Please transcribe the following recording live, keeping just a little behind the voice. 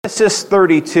Genesis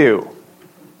 32.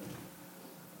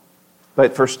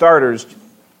 But for starters,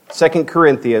 2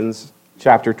 Corinthians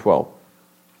chapter 12.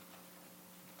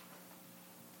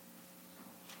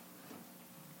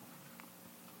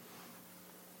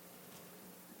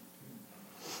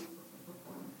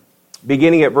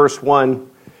 Beginning at verse 1.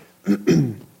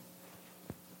 The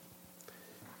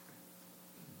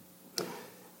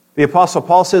Apostle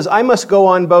Paul says, I must go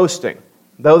on boasting,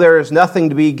 though there is nothing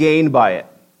to be gained by it.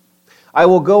 I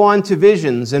will go on to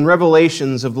visions and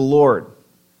revelations of the Lord.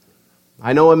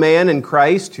 I know a man in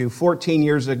Christ who 14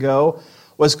 years ago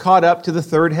was caught up to the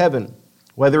third heaven.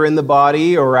 Whether in the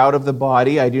body or out of the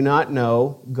body, I do not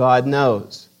know. God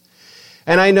knows.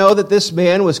 And I know that this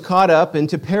man was caught up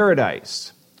into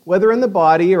paradise. Whether in the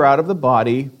body or out of the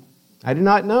body, I do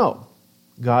not know.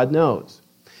 God knows.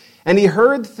 And he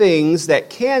heard things that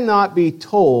cannot be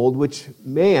told, which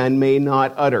man may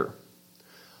not utter.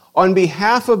 On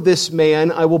behalf of this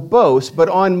man I will boast, but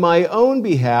on my own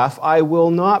behalf I will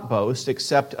not boast,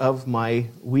 except of my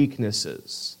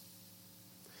weaknesses.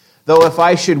 Though if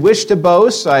I should wish to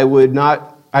boast, I would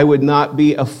not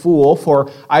be a fool,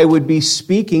 for I would be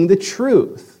speaking the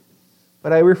truth.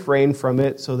 But I refrain from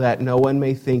it, so that no one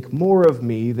may think more of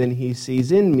me than he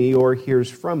sees in me or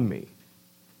hears from me.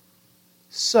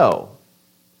 So,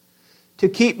 to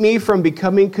keep me from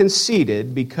becoming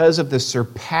conceited because of the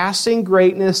surpassing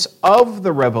greatness of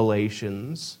the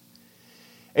revelations,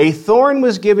 a thorn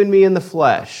was given me in the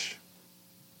flesh,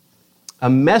 a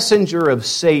messenger of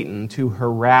Satan to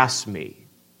harass me,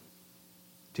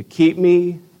 to keep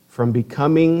me from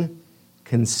becoming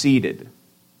conceited.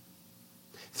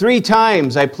 3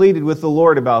 times I pleaded with the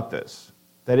Lord about this,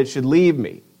 that it should leave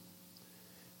me.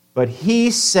 But he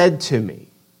said to me,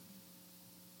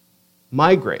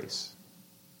 my grace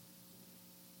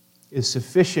is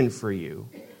sufficient for you,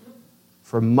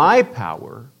 for my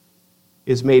power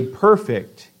is made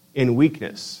perfect in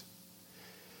weakness.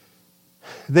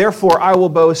 Therefore, I will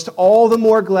boast all the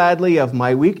more gladly of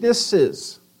my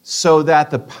weaknesses, so that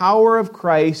the power of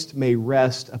Christ may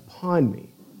rest upon me.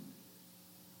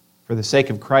 For the sake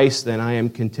of Christ, then, I am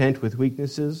content with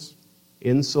weaknesses,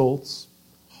 insults,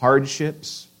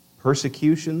 hardships,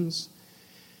 persecutions,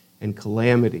 and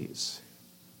calamities.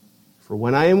 For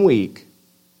when I am weak,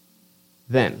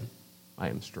 then I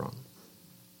am strong.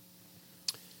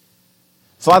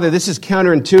 Father, this is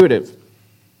counterintuitive.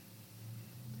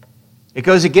 It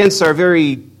goes against our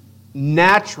very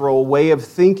natural way of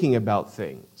thinking about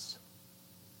things.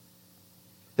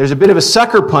 There's a bit of a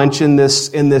sucker punch in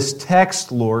this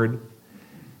text, Lord,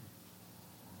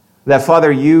 that,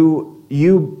 Father,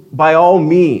 you by all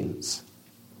means,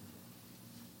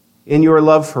 in your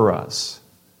love for us,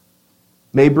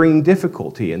 may bring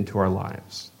difficulty into our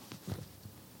lives.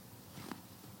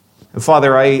 And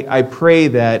Father, I pray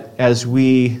that as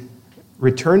we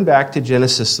return back to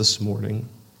Genesis this morning,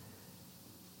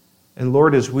 and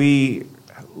Lord, as we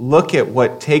look at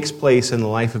what takes place in the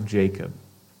life of Jacob,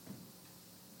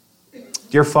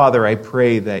 dear Father, I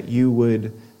pray that you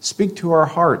would speak to our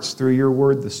hearts through your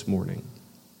word this morning.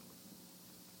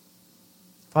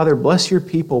 Father, bless your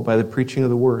people by the preaching of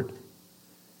the word.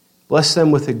 Bless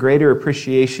them with a greater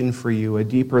appreciation for you, a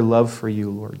deeper love for you,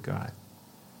 Lord God,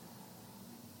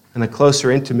 and a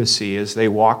closer intimacy as they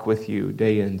walk with you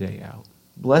day in, day out.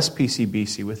 Bless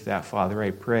PCBC with that, Father,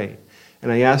 I pray.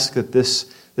 And I ask that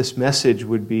this message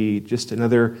would be just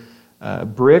another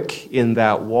brick in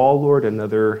that wall, Lord,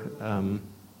 another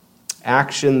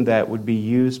action that would be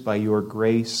used by your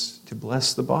grace to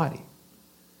bless the body.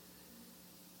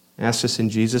 I ask this in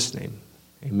Jesus' name.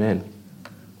 Amen.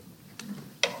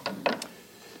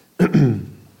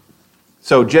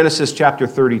 So Genesis chapter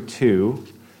 32.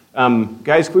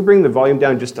 Guys, can we bring the volume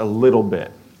down just a little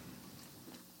bit?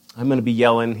 I'm going to be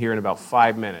yelling here in about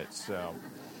 5 minutes.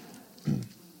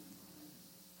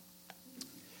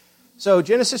 So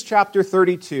Genesis chapter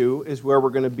 32 is where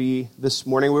we're going to be this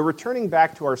morning. We're returning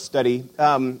back to our study.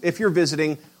 If you're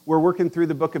visiting, we're working through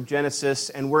the book of Genesis,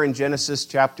 and we're in Genesis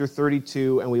chapter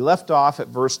 32, and we left off at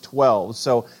verse 12.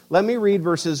 So let me read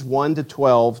verses 1 to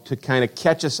 12 to kind of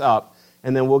catch us up,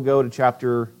 and then we'll go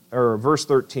to verse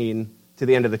 13 to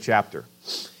the end of the chapter.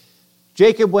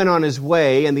 Jacob went on his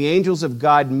way, and the angels of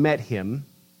God met him.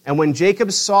 And when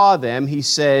Jacob saw them, he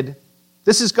said,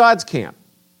 "This is God's camp."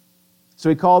 So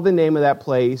he called the name of that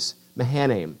place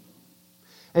Mahanaim.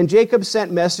 And Jacob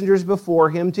sent messengers before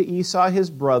him to Esau his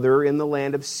brother in the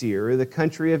land of Seir, the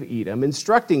country of Edom,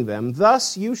 instructing them,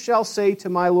 "Thus you shall say to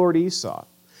my lord Esau,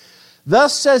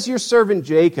 Thus says your servant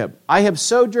Jacob, I have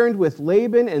sojourned with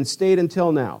Laban and stayed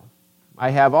until now. I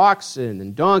have oxen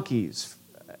and donkeys,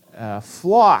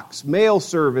 flocks, male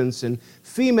servants and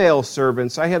female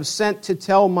servants I have sent to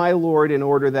tell my Lord in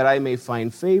order that I may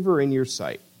find favor in your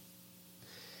sight.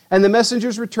 And the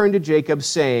messengers returned to Jacob,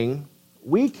 saying,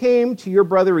 we came to your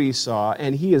brother Esau,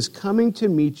 and he is coming to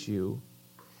meet you,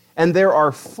 and there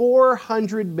are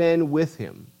 400 men with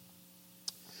him.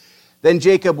 Then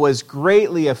Jacob was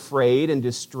greatly afraid and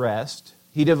distressed.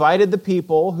 He divided the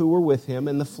people who were with him,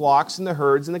 and the flocks and the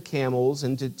herds and the camels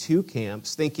into 2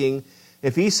 camps, thinking,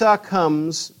 if Esau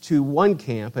comes to one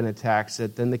camp and attacks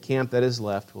it, then the camp that is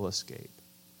left will escape.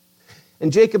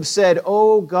 And Jacob said,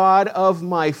 O God of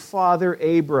my father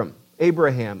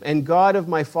Abraham, and God of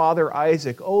my father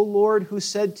Isaac, O Lord, who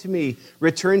said to me,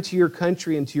 return to your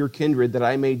country and to your kindred, that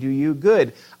I may do you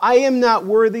good. I am not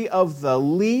worthy of the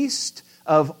least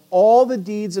of all the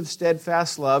deeds of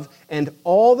steadfast love and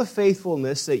all the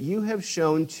faithfulness that you have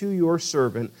shown to your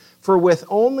servant. For with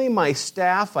only my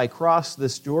staff I crossed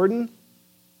this Jordan,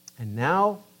 and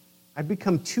now I've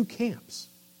become 2 camps.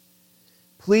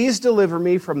 Please deliver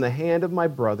me from the hand of my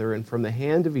brother and from the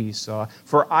hand of Esau,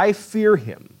 for I fear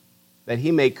him, that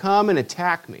he may come and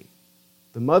attack me,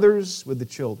 the mothers with the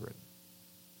children.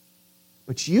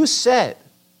 But you said,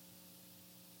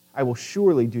 I will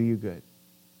surely do you good,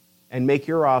 and make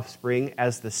your offspring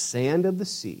as the sand of the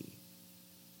sea,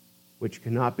 which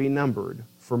cannot be numbered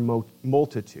for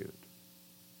multitude.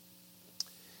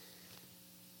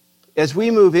 As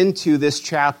we move into this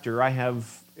chapter,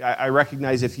 I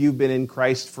recognize if you've been in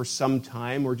Christ for some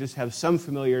time or just have some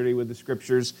familiarity with the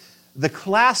Scriptures, the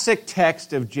classic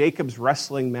text of Jacob's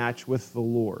wrestling match with the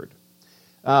Lord.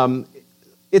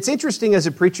 It's interesting as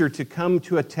a preacher to come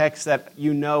to a text that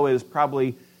you know is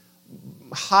probably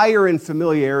higher in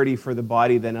familiarity for the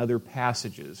body than other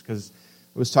passages, because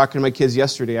I was talking to my kids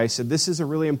yesterday. I said, this is a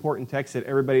really important text that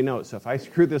everybody knows, so if I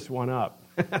screw this one up,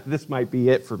 this might be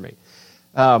it for me.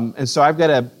 And so I've got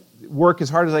to work as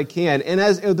hard as I can.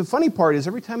 And the funny part is,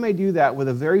 every time I do that with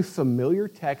a very familiar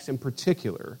text in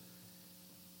particular,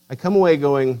 I come away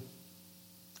going,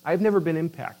 I've never been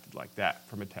impacted like that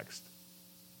from a text.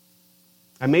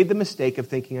 I made the mistake of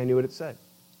thinking I knew what it said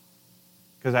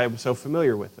because I was so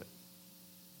familiar with it.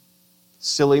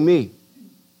 Silly me.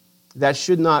 That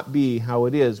should not be how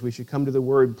it is. We should come to the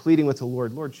Word pleading with the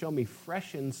Lord, Lord, show me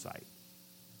fresh insight.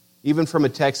 Even from a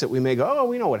text that we may go, oh,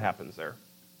 we know what happens there.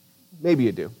 Maybe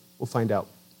you do. We'll find out.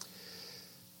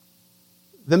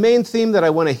 The main theme that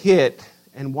I want to hit,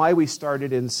 and why we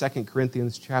started in 2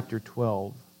 Corinthians chapter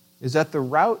 12, is that the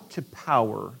route to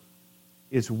power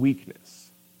is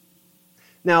weakness.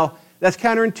 Now, that's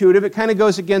counterintuitive. It kind of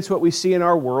goes against what we see in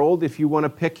our world. If you want to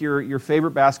pick your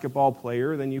favorite basketball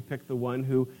player, then you pick the one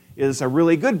who is a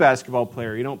really good basketball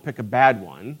player. You don't pick a bad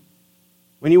one.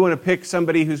 When you want to pick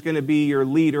somebody who's going to be your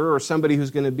leader or somebody who's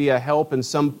going to be a help in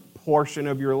some portion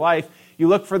of your life, you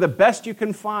look for the best you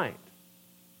can find.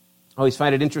 I always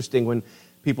find it interesting when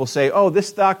people say, oh,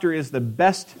 this doctor is the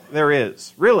best there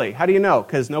is. Really? How do you know?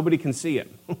 Because nobody can see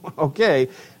it. Okay,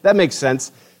 that makes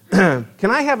sense. Can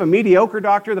I have a mediocre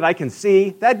doctor that I can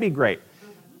see? That'd be great.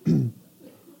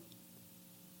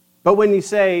 But when you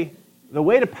say the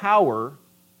way to power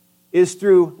is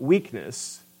through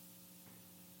weakness,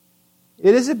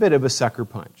 it is a bit of a sucker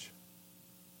punch.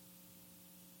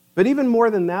 But even more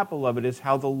than that, beloved, is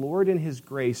how the Lord in His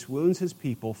grace wounds His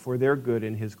people for their good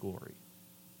and His glory.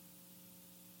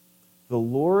 The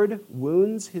Lord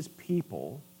wounds His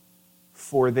people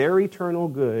for their eternal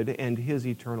good and His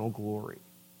eternal glory.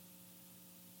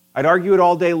 I'd argue it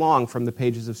all day long from the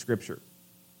pages of Scripture.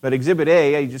 But Exhibit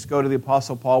A, you just go to the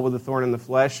Apostle Paul with a thorn in the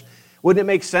flesh. Wouldn't it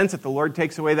make sense if the Lord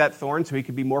takes away that thorn so he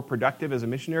could be more productive as a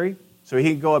missionary? So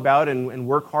he could go about and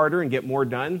work harder and get more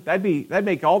done? That'd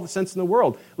make all the sense in the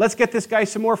world. Let's get this guy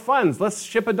some more funds. Let's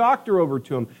ship a doctor over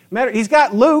to him. He's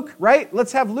got Luke, right?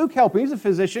 Let's have Luke help him. He's a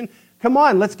physician. Come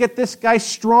on, let's get this guy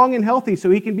strong and healthy so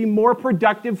he can be more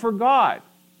productive for God.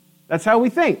 That's how we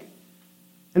think.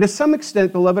 And to some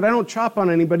extent, beloved, I don't chop on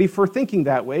anybody for thinking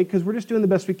that way because we're just doing the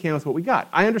best we can with what we got.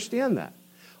 I understand that.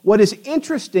 What is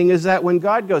interesting is that when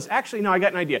God goes, actually, no, I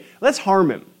got an idea. Let's harm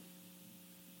him.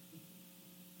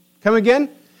 Come again?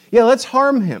 Yeah, let's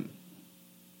harm him.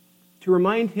 To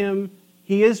remind him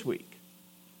he is weak.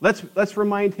 Let's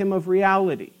remind him of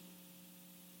reality.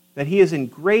 That he is in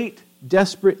great,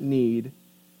 desperate need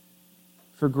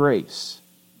for grace.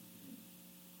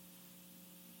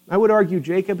 I would argue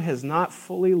Jacob has not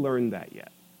fully learned that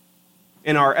yet.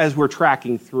 As we're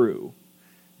tracking through.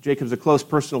 Jacob's a close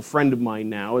personal friend of mine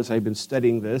now as I've been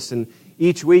studying this, and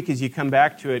each week as you come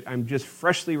back to it, I'm just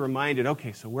freshly reminded,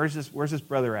 okay, so where's this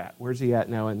brother at? Where's he at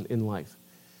now in life?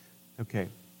 Okay.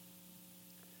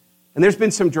 And there's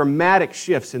been some dramatic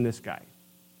shifts in this guy.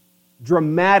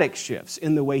 dramatic shifts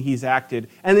in the way he's acted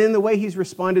and in the way he's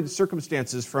responded to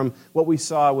circumstances from what we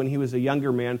saw when he was a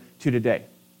younger man to today.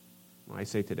 When I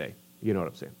say today, you know what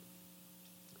I'm saying.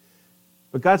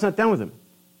 But God's not done with him.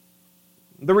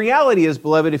 The reality is,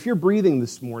 beloved, if you're breathing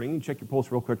this morning, check your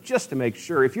pulse real quick just to make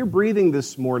sure. If you're breathing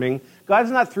this morning,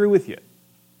 God's not through with you.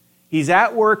 He's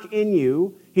at work in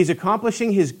you. He's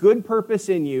accomplishing his good purpose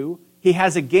in you. He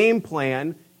has a game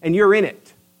plan, and you're in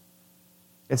it.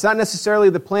 It's not necessarily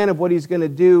the plan of what he's going to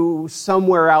do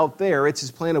somewhere out there. It's his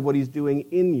plan of what he's doing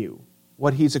in you,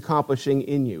 what he's accomplishing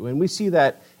in you. And we see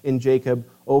that in Jacob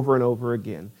over and over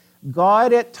again.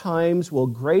 God at times will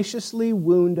graciously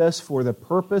wound us for the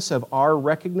purpose of our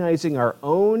recognizing our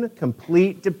own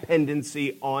complete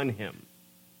dependency on him.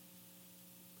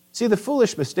 See, the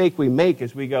foolish mistake we make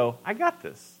is we go, I got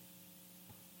this.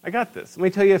 I got this. Let me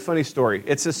tell you a funny story.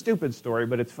 It's a stupid story,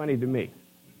 but it's funny to me.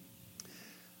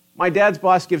 My dad's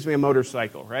boss gives me a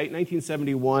motorcycle, right?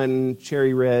 1971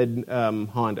 cherry red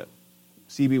Honda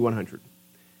CB100.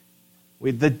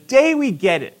 The day we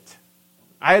get it,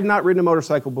 I had not ridden a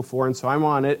motorcycle before, and so I'm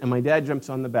on it, and my dad jumps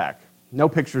on the back. No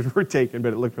pictures were taken,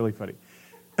 but it looked really funny.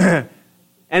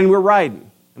 And we're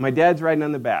riding, and my dad's riding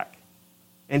on the back.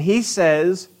 And he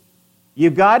says,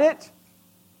 "You got it?"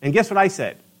 And guess what I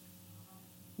said?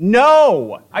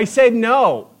 No! I said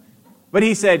no. But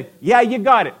he said, "Yeah, you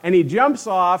got it." And he jumps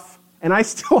off, and I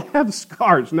still have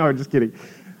scars. No, just kidding.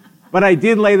 But I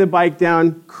did lay the bike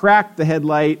down, cracked the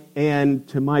headlight, and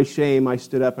to my shame, I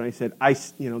stood up and I said,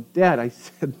 Dad, I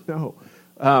said no.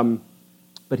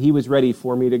 But he was ready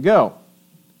for me to go.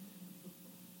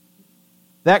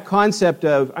 That concept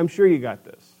of, I'm sure you got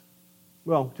this.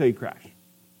 Well, until you crash.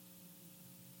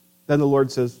 Then the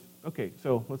Lord says, okay,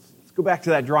 so let's go back to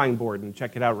that drawing board and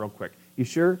check it out real quick. You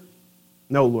sure?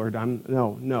 No, Lord,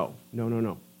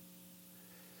 no.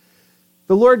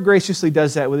 The Lord graciously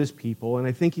does that with his people, and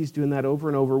I think he's doing that over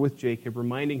and over with Jacob,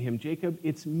 reminding him, Jacob,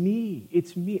 it's me.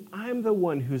 I'm the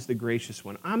one who's the gracious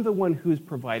one. I'm the one who's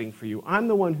providing for you. I'm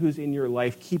the one who's in your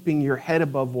life, keeping your head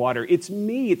above water. It's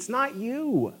me. It's not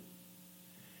you.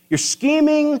 You're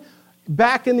scheming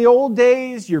back in the old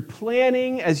days. You're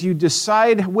planning as you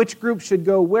decide which group should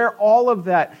go where, all of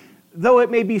that. Though it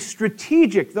may be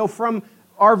strategic, though from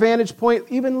our vantage point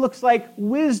even looks like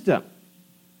wisdom.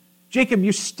 Jacob,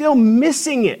 you're still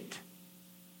missing it.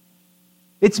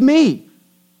 It's me.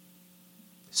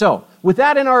 So, with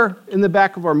that in the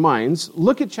back of our minds,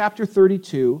 look at chapter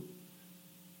 32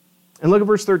 and look at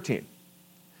verse 13.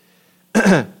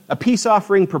 A peace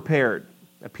offering prepared.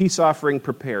 A peace offering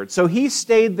prepared. So he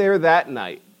stayed there that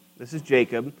night. This is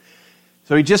Jacob.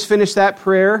 So he just finished that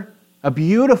prayer. A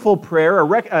beautiful prayer,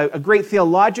 a great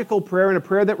theological prayer, and a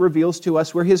prayer that reveals to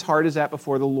us where his heart is at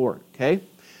before the Lord. Okay?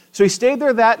 So he stayed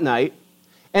there that night,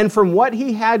 and from what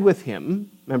he had with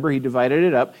him, remember he divided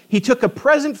it up, he took a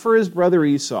present for his brother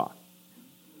Esau.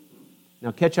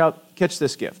 Now catch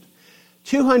this gift.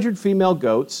 200 female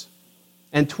goats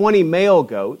and 20 male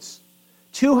goats,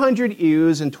 200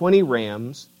 ewes and 20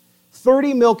 rams,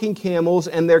 30 milking camels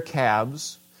and their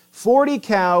calves, 40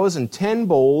 cows and 10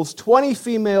 bulls, 20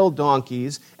 female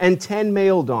donkeys and 10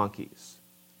 male donkeys.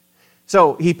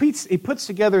 So he puts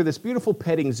together this beautiful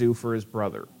petting zoo for his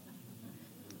brother.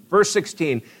 Verse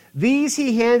 16, these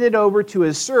he handed over to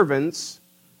his servants.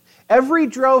 Every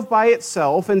drove by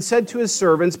itself and said to his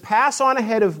servants, pass on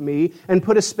ahead of me and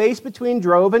put a space between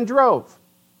drove and drove.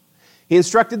 He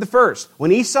instructed the first,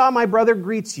 when Esau, my brother,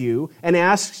 greets you and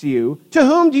asks you, to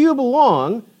whom do you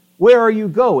belong? Where are you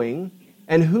going?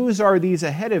 And whose are these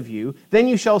ahead of you? Then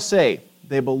you shall say,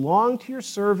 they belong to your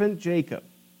servant Jacob.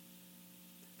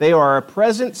 They are a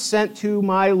present sent to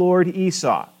my lord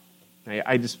Esau.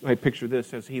 I picture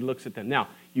this as he looks at them. Now,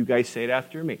 you guys say it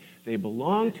after me. They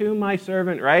belong to my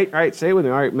servant, right? All right, say it with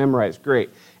me. All right, memorize. Great.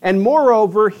 And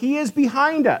moreover, he is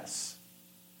behind us.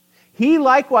 He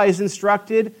likewise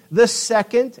instructed the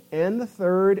second and the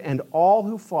third and all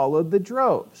who followed the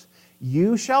droves.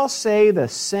 You shall say the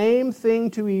same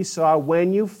thing to Esau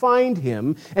when you find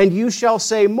him, and you shall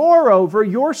say, moreover,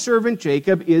 your servant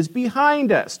Jacob is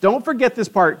behind us. Don't forget this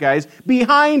part, guys.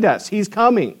 Behind us. He's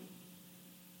coming.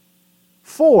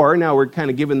 For, now we're kind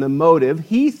of given the motive,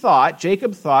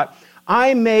 Jacob thought,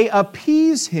 I may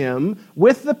appease him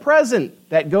with the present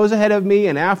that goes ahead of me,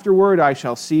 and afterward I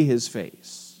shall see his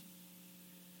face.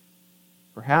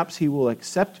 Perhaps he will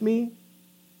accept me.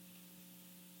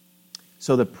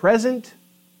 So the present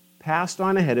passed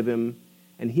on ahead of him,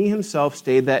 and he himself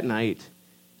stayed that night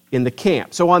in the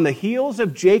camp. So on the heels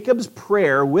of Jacob's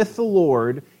prayer with the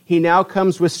Lord, he now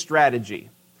comes with strategy.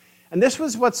 And this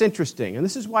was what's interesting, and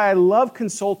this is why I love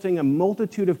consulting a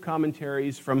multitude of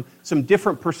commentaries from some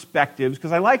different perspectives,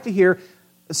 because I like to hear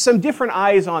some different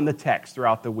eyes on the text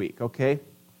throughout the week, okay?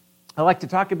 I like to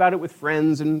talk about it with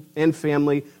friends and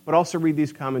family, but also read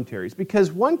these commentaries, because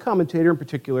one commentator in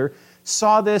particular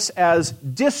saw this as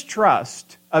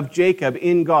distrust of Jacob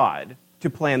in God to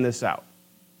plan this out.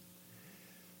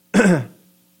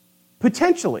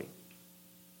 Potentially.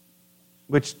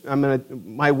 Which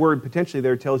my word potentially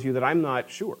there tells you that I'm not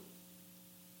sure.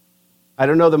 I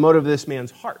don't know the motive of this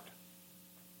man's heart.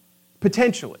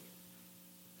 Potentially.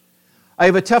 I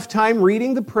have a tough time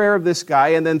reading the prayer of this guy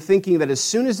and then thinking that as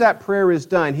soon as that prayer is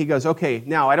done, he goes, okay,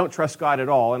 now I don't trust God at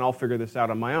all and I'll figure this out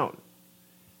on my own.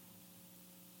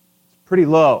 It's pretty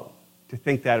low to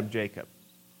think that of Jacob.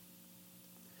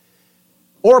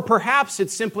 Or perhaps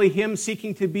it's simply him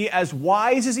seeking to be as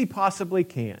wise as he possibly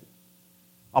can.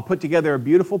 I'll put together a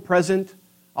beautiful present.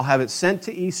 I'll have it sent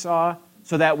to Esau,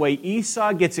 so that way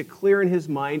Esau gets it clear in his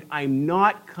mind, I'm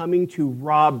not coming to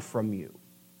rob from you.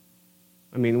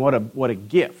 I mean, what a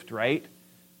gift, right?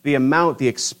 The amount, the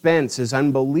expense is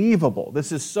unbelievable.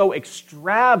 This is so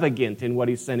extravagant in what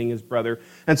he's sending his brother.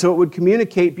 And so it would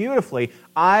communicate beautifully,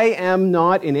 I am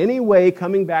not in any way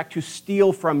coming back to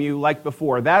steal from you like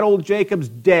before. That old Jacob's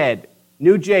dead.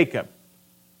 New Jacob.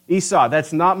 Esau,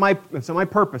 that's not my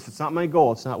purpose. It's not my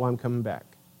goal. It's not why I'm coming back.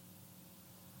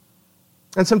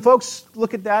 And some folks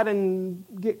look at that and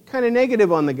get kind of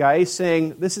negative on the guy,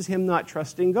 saying this is him not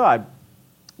trusting God.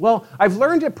 Well, I've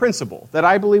learned a principle that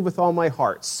I believe with all my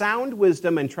heart. Sound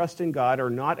wisdom and trust in God are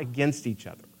not against each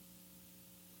other.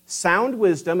 Sound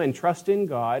wisdom and trust in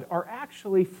God are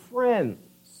actually friends.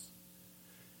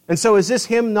 And so is this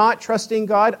him not trusting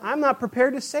God? I'm not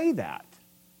prepared to say that.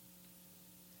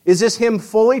 Is this him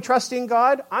fully trusting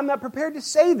God? I'm not prepared to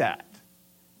say that.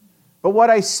 But what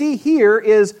I see here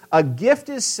is a gift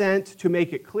is sent to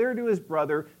make it clear to his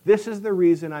brother, this is the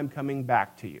reason I'm coming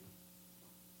back to you.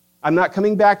 I'm not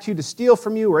coming back to you to steal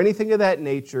from you or anything of that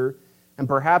nature, and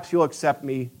perhaps you'll accept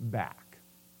me back.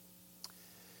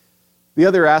 The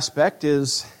other aspect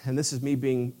is, and this is me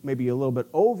being maybe a little bit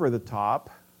over the top,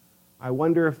 I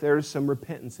wonder if there's some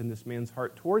repentance in this man's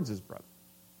heart towards his brother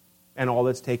and all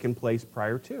that's taken place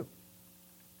prior to.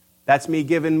 That's me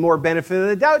giving more benefit of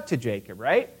the doubt to Jacob,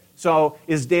 right? So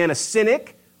is Dan a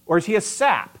cynic or is he a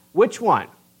sap? Which one?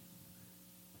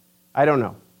 I don't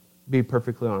know, be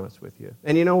perfectly honest with you.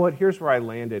 And you know what? Here's where I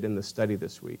landed in the study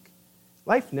this week.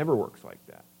 Life never works like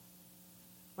that.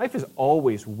 Life is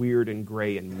always weird and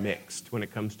gray and mixed when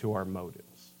it comes to our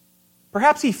motives.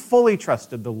 Perhaps he fully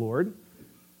trusted the Lord.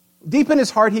 Deep in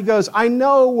his heart, he goes, I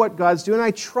know what God's doing.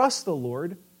 I trust the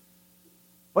Lord.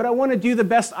 But I want to do the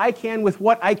best I can with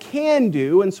what I can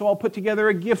do, and so I'll put together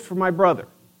a gift for my brother.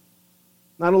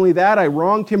 Not only that, I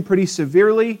wronged him pretty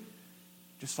severely,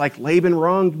 just like Laban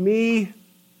wronged me.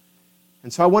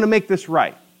 And so I want to make this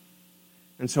right.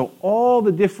 And so all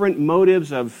the different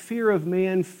motives of fear of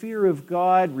man, fear of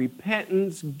God,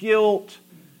 repentance, guilt,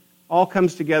 all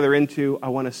comes together into I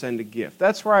want to send a gift.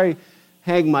 That's where I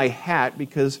hang my hat,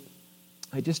 because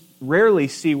I just rarely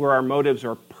see where our motives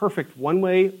are perfect one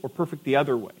way or perfect the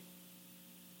other way,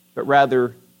 but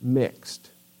rather mixed.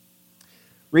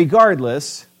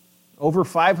 Regardless, over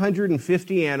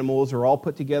 550 animals are all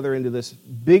put together into this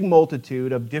big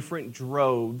multitude of different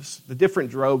droves, the different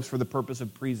droves for the purpose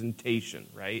of presentation,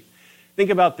 right?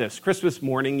 Think about this. Christmas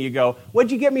morning, you go,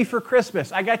 what'd you get me for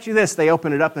Christmas? I got you this. They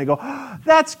open it up and they go, oh,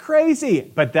 that's crazy.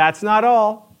 But that's not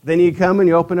all. Then you come and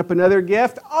you open up another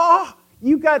gift. Oh,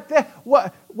 you got that.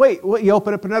 What? Wait, you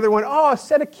open up another one. Oh, a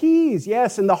set of keys.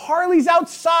 Yes, and the Harley's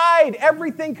outside.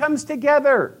 Everything comes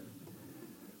together.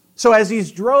 So as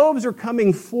these droves are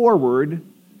coming forward,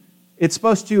 it's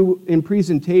supposed to, in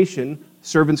presentation,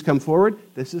 servants come forward.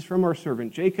 This is from our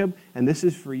servant Jacob, and this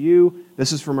is for you.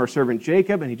 This is from our servant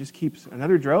Jacob, and he just keeps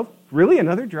another drove. Really,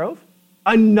 another drove?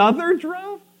 Another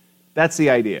drove? That's the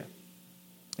idea.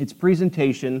 It's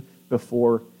presentation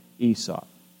before Esau.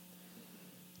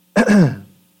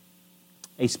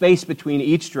 A space between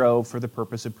each drove for the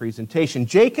purpose of presentation.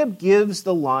 Jacob gives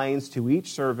the lines to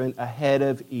each servant ahead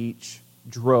of each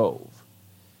drove.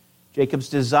 Jacob's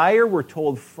desire, we're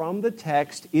told from the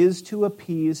text, is to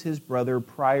appease his brother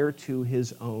prior to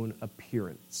his own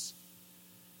appearance.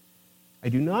 I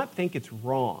do not think it's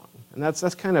wrong, and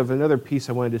that's kind of another piece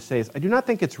I wanted to say, is I do not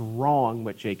think it's wrong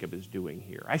what Jacob is doing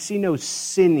here. I see no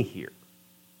sin here.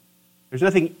 There's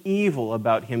nothing evil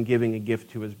about him giving a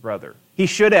gift to his brother. He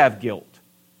should have guilt.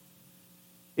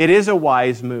 It is a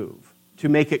wise move to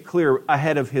make it clear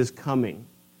ahead of his coming.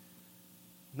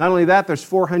 Not only that, there's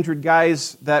 400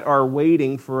 guys that are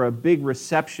waiting for a big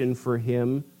reception for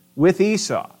him with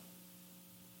Esau.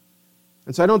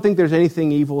 And so I don't think there's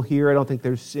anything evil here. I don't think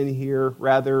there's sin here.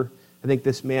 Rather, I think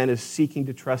this man is seeking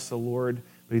to trust the Lord,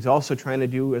 but he's also trying to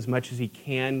do as much as he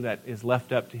can that is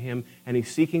left up to him, and he's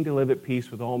seeking to live at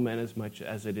peace with all men as much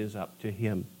as it is up to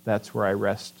him. That's where I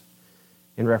rest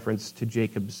in reference to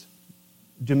Jacob's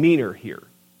demeanor here.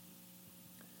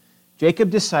 Jacob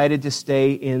decided to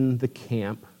stay in the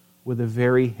camp with a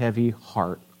very heavy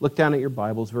heart. Look down at your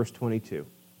Bibles, verse 22.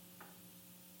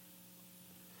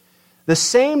 The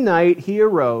same night he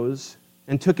arose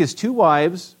and took his 2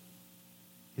 wives,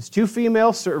 his 2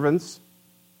 female servants,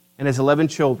 and his 11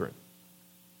 children.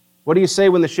 What do you say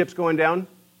when the ship's going down?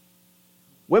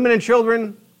 Women and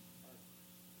children,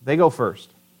 they go first.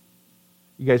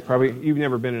 You guys you've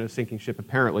never been in a sinking ship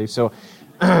apparently, so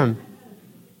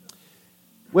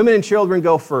women and children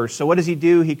go first. So what does he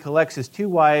do? He collects his 2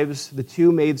 wives, the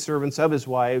 2 maidservants of his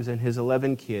wives, and his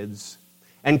 11 kids,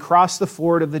 and crossed the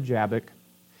ford of the Jabbok.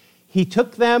 He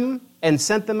took them and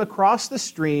sent them across the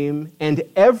stream and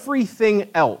everything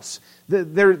else.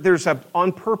 There's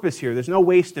on purpose here. There's no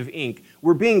waste of ink.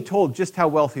 We're being told just how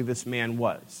wealthy this man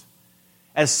was.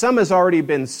 As some has already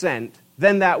been sent,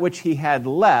 then that which he had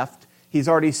left, he's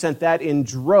already sent that in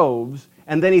droves,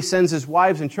 and then he sends his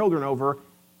wives and children over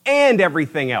and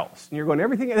everything else. And you're going,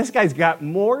 everything? This guy's got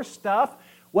more stuff?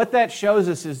 What that shows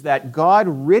us is that God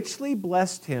richly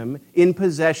blessed him in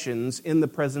possessions in the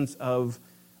presence of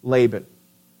Laban.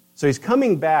 So he's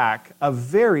coming back a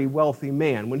very wealthy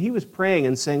man. When he was praying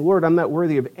and saying, Lord, I'm not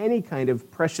worthy of any kind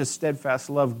of precious, steadfast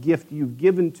love gift you've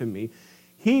given to me,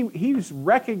 he's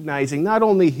recognizing not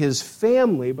only his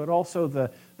family, but also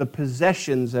the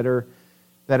possessions that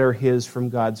are his from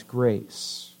God's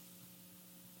grace.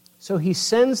 So he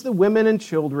sends the women and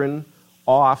children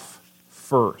off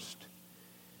first.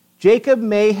 Jacob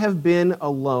may have been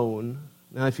alone.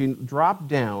 Now, if you drop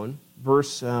down,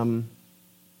 verse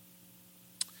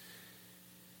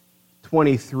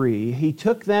 23, he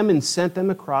took them and sent them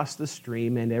across the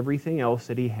stream and everything else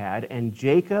that he had, and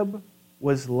Jacob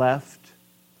was left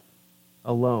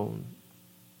alone.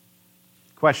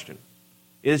 Question,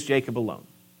 is Jacob alone?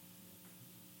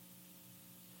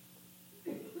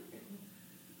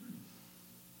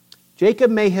 Jacob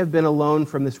may have been alone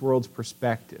from this world's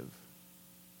perspective,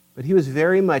 but he was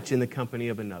very much in the company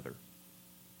of another.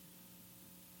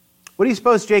 What do you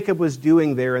suppose Jacob was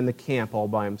doing there in the camp all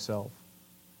by himself?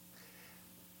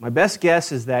 My best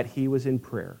guess is that he was in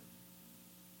prayer.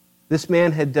 This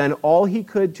man had done all he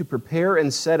could to prepare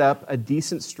and set up a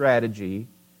decent strategy.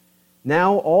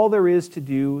 Now all there is to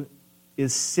do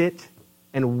is sit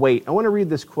and wait. I want to read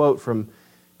this quote from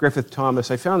Griffith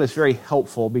Thomas. I found this very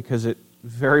helpful because it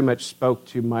very much spoke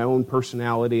to my own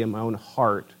personality and my own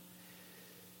heart.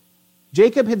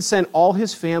 Jacob had sent all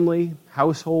his family,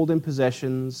 household, and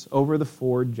possessions over the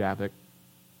ford Jabbok.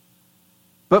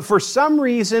 But for some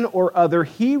reason or other,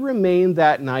 he remained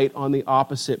that night on the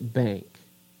opposite bank.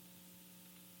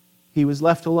 He was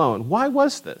left alone. Why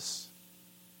was this?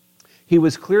 He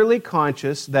was clearly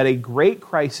conscious that a great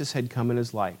crisis had come in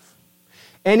his life.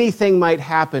 Anything might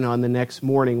happen on the next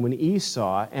morning when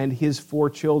Esau and his 4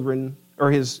 children,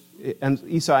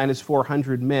 Esau and his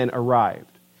 400 men arrived.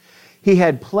 He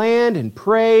had planned and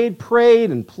prayed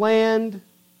and planned,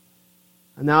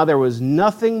 and now there was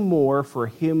nothing more for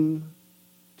him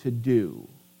to do.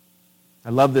 I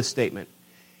love this statement.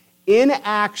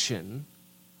 Inaction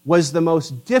was the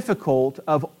most difficult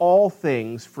of all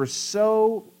things for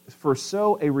so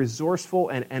a resourceful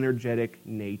and energetic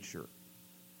nature.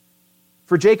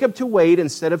 For Jacob to wait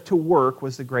instead of to work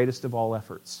was the greatest of all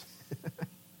efforts.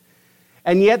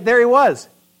 And yet there he was,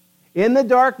 in the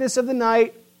darkness of the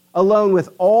night, alone with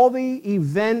all the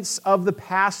events of the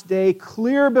past day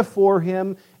clear before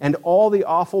him and all the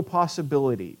awful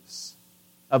possibilities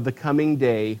of the coming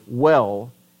day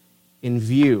well in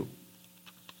view.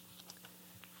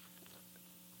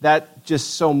 That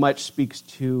just so much speaks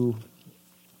to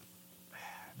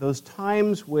those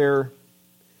times where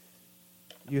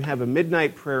you have a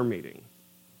midnight prayer meeting,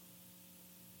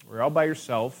 where you're all by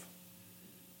yourself.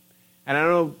 And I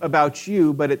don't know about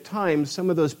you, but at times,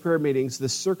 some of those prayer meetings, the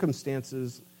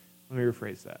circumstances, let me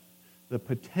rephrase that, the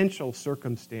potential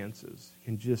circumstances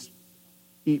can just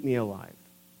eat me alive.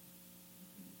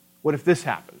 What if this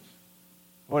happens?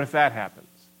 What if that happens?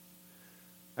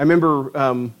 I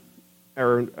remember,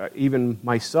 even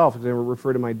myself, I never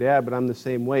refer to my dad, but I'm the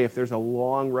same way. If there's a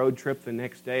long road trip the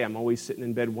next day, I'm always sitting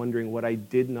in bed wondering what I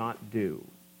did not do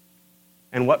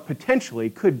and what potentially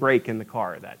could break in the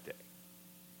car that day.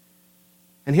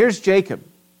 And here's Jacob.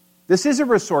 This is a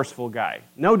resourceful guy,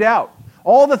 no doubt.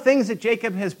 All the things that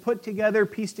Jacob has put together,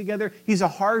 pieced together, he's a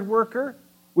hard worker.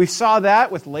 We saw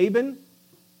that with Laban.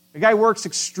 The guy works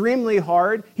extremely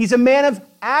hard. He's a man of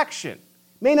action.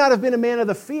 May not have been a man of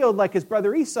the field like his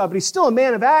brother Esau, but he's still a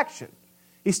man of action.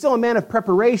 He's still a man of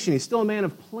preparation. He's still a man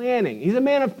of planning. He's a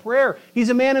man of prayer. He's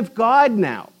a man of God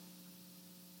now.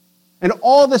 And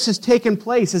all this has taken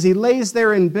place as he lays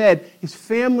there in bed. His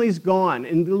family's gone,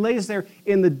 and he lays there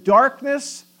in the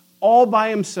darkness all by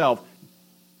himself,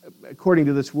 according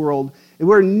to this world,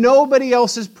 where nobody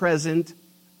else is present,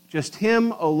 just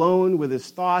him alone with his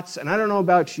thoughts. And I don't know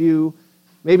about you,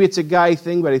 maybe it's a guy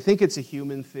thing, but I think it's a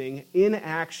human thing.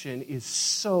 Inaction is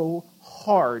so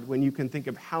hard when you can think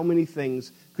of how many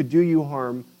things could do you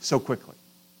harm so quickly.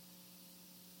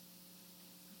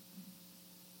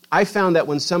 I found that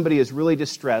when somebody is really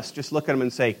distressed, just look at them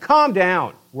and say, calm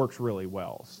down, works really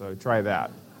well. So try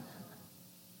that.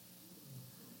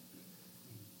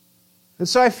 And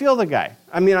so I feel the guy.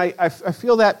 I mean, I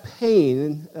feel that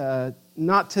pain,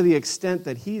 not to the extent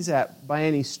that he's at by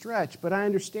any stretch, but I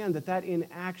understand that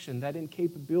inaction, that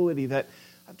incapability, that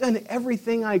I've done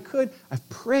everything I could. I've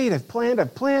prayed, I've planned,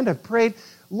 I've prayed.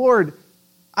 Lord,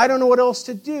 I don't know what else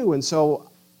to do. And so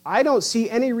I don't see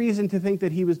any reason to think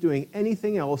that he was doing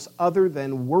anything else other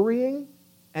than worrying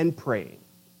and praying,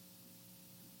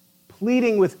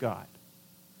 pleading with God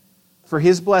for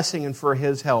his blessing and for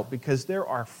his help, because there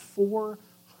are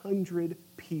 400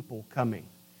 people coming,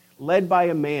 led by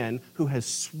a man who has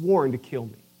sworn to kill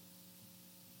me.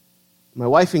 My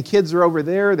wife and kids are over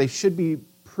there. They should be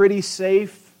pretty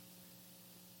safe.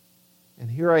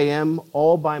 And here I am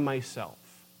all by myself.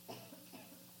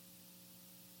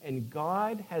 And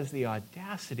God has the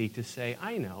audacity to say,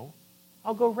 I know,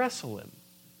 I'll go wrestle him.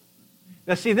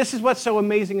 Now see, this is what's so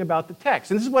amazing about the text.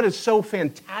 And this is what is so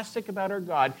fantastic about our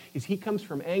God, is he comes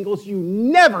from angles you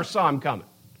never saw him coming.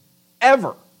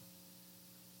 Ever.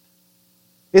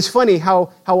 It's funny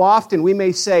how often we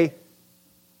may say,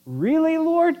 really,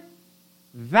 Lord?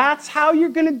 That's how you're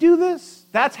going to do this?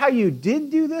 That's how you did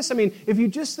do this? I mean, if you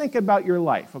just think about your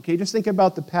life, okay, just think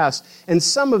about the past and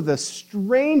some of the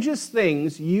strangest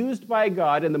things used by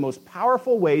God in the most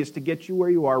powerful ways to get you where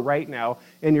you are right now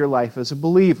in your life as a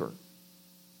believer.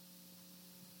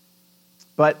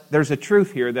 But there's a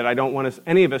truth here that I don't want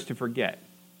any of us to forget.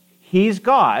 He's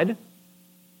God,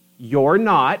 you're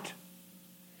not,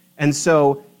 and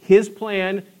so his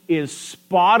plan is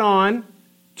spot on,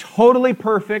 totally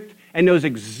perfect, and knows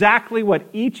exactly what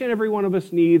each and every one of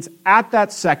us needs at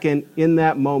that second, in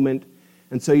that moment.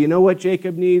 And so you know what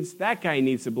Jacob needs? That guy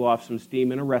needs to blow off some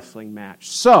steam in a wrestling match.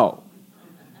 So,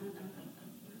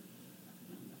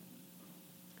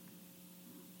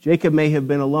 Jacob may have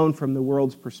been alone from the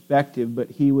world's perspective, but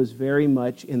he was very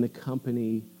much in the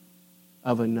company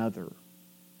of another.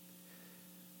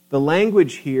 The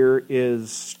language here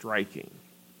is striking.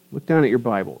 Look down at your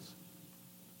Bibles.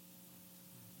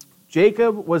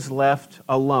 Jacob was left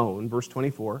alone, verse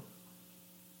 24.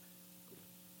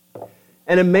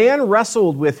 And a man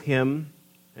wrestled with him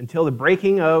until the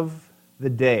breaking of the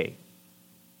day.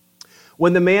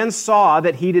 When the man saw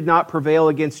that he did not prevail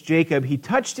against Jacob, he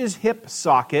touched his hip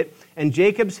socket, and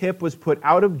Jacob's hip was put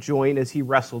out of joint as he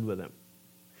wrestled with him.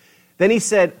 Then he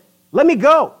said, let me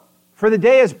go, for the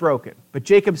day is broken. But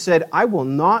Jacob said, I will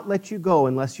not let you go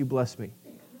unless you bless me.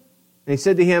 And he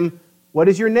said to him, what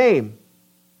is your name?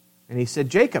 And he said,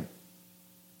 Jacob.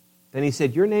 Then he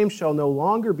said, your name shall no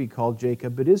longer be called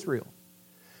Jacob, but Israel.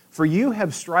 For you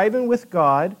have striven with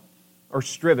God, or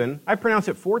striven, I pronounce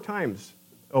it 4 times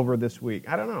over this week,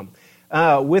 I don't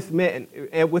know,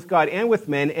 with God and with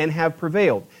men, and have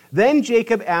prevailed. Then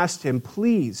Jacob asked him,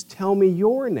 please tell me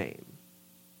your name.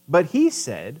 But he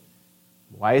said,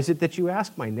 why is it that you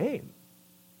ask my name?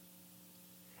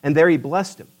 And there he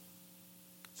blessed him.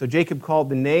 So Jacob called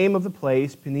the name of the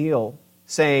place Peniel,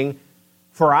 saying,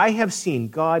 for I have seen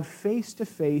God face to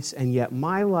face, and yet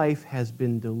my life has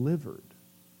been delivered.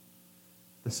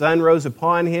 The sun rose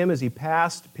upon him as he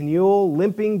passed Peniel,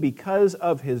 limping because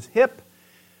of his hip.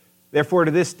 Therefore,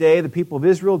 to this day, the people of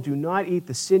Israel do not eat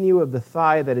the sinew of the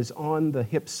thigh that is on the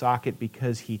hip socket,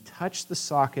 because he touched the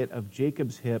socket of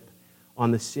Jacob's hip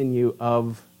on the sinew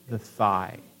of the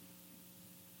thigh.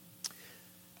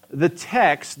 The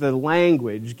text, the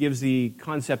language, gives the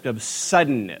concept of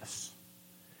suddenness,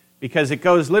 because it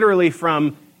goes literally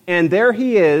from, and there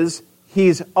he is,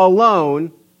 he's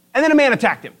alone, and then a man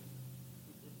attacked him.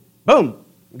 Boom,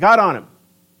 got on him.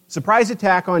 Surprise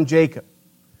attack on Jacob.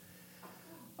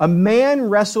 A man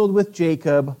wrestled with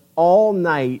Jacob all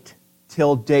night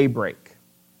till daybreak.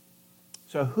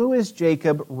 So who is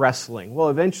Jacob wrestling? Well,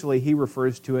 eventually he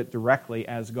refers to it directly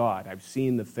as God. I've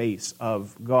seen the face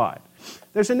of God.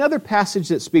 There's another passage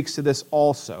that speaks to this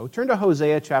also. Turn to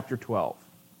Hosea chapter 12.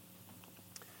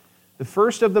 the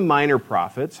first of the minor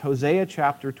prophets, Hosea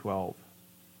chapter 12.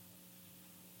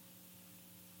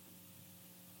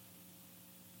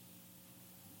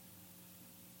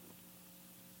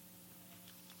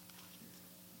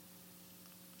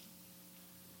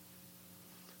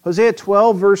 Hosea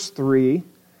 12, verse 3,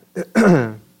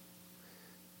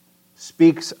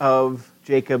 speaks of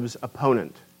Jacob's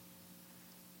opponent.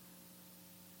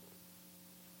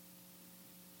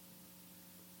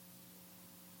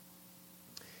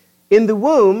 In the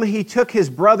womb, he took his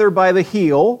brother by the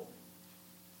heel,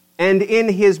 and in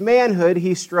his manhood,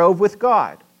 he strove with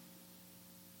God.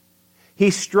 He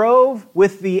strove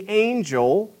with the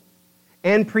angel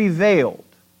and prevailed.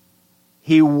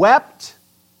 He wept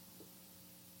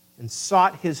and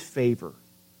sought his favor.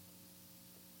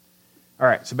 All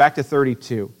right, so back to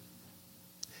 32.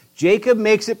 Jacob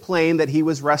makes it plain that he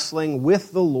was wrestling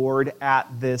with the Lord at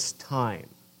this time.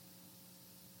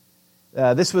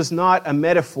 This was not a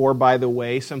metaphor, by the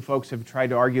way. Some folks have tried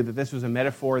to argue that this was a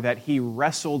metaphor that he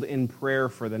wrestled in prayer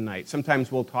for the night.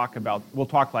 Sometimes we'll talk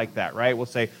like that, right? We'll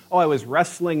say, oh, I was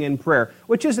wrestling in prayer,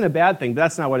 which isn't a bad thing, but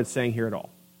that's not what it's saying here at all.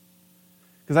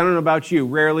 Because I don't know about you,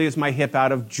 rarely is my hip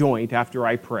out of joint after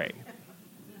I pray.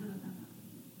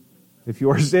 If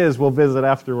yours is, we'll visit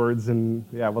afterwards and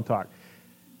we'll talk.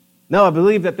 No, I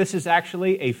believe that this is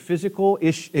actually a physical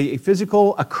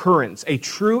occurrence, a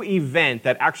true event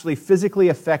that actually physically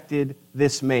affected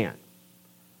this man.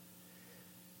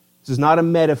 This is not a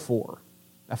metaphor,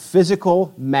 a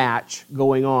physical match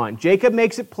going on. Jacob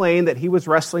makes it plain that he was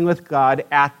wrestling with God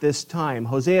at this time.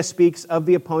 Hosea speaks of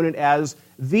the opponent as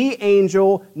the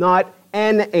angel, not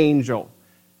an angel.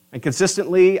 And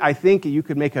consistently, I think you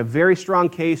could make a very strong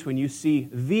case when you see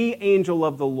the angel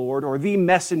of the Lord or the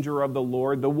messenger of the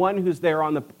Lord, the one who's there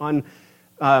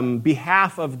on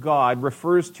behalf of God,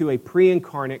 refers to a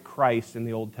pre-incarnate Christ in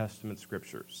the Old Testament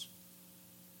Scriptures.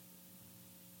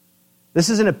 This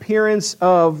is an appearance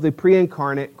of the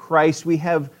pre-incarnate Christ. We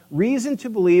have reason to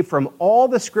believe from all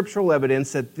the scriptural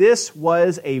evidence that this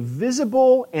was a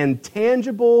visible and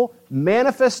tangible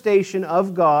manifestation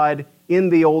of God in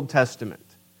the Old Testament.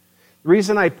 The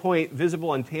reason I point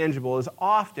visible and tangible is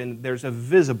often there's a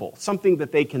visible, something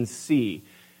that they can see.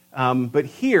 But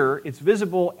here, it's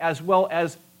visible as well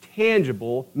as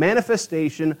tangible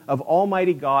manifestation of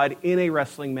Almighty God in a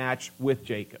wrestling match with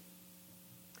Jacob.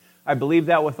 I believe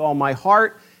that with all my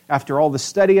heart. After all the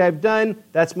study I've done,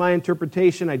 that's my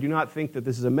interpretation. I do not think that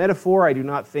this is a metaphor. I do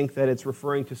not think that it's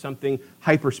referring to something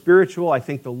hyper-spiritual. I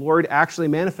think the Lord actually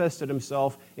manifested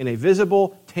himself in a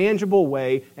visible, tangible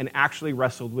way and actually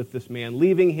wrestled with this man,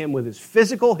 leaving him with his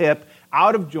physical hip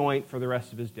out of joint for the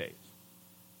rest of his days.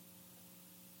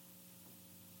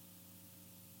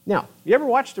 Now, you ever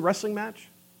watched a wrestling match?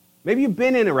 Maybe you've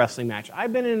been in a wrestling match.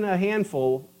 I've been in a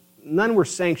handful. None were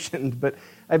sanctioned, but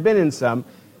I've been in some.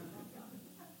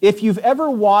 If you've ever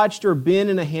watched or been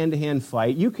in a hand-to-hand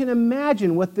fight, you can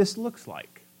imagine what this looks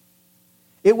like.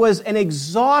 It was an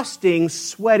exhausting,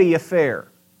 sweaty affair.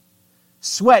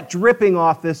 Sweat dripping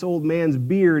off this old man's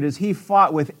beard as he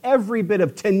fought with every bit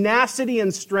of tenacity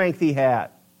and strength he had.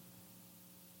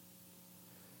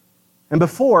 And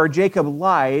before Jacob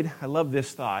lied, I love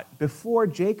this thought, before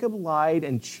Jacob lied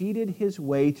and cheated his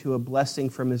way to a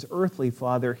blessing from his earthly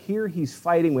father, here he's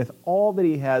fighting with all that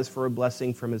he has for a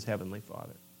blessing from his heavenly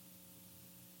Father.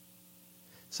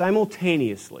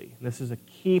 Simultaneously, this is a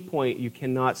key point you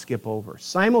cannot skip over,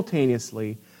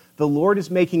 simultaneously, the Lord is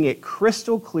making it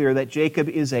crystal clear that Jacob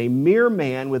is a mere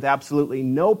man with absolutely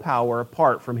no power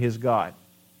apart from his God.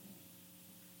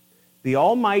 The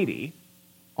Almighty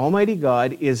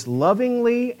God is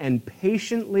lovingly and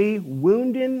patiently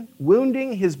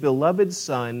wounding his beloved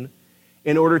son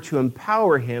in order to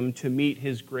empower him to meet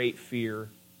his great fear,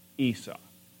 Esau.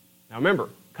 Now remember,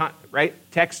 right?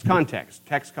 Text, context.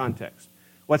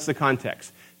 What's the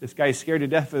context? This guy's scared to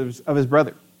death of his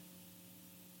brother.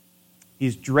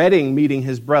 He's dreading meeting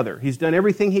his brother. He's done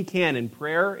everything he can in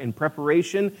prayer, in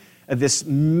preparation of this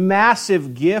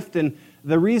massive gift. And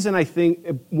the reason I think,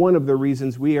 one of the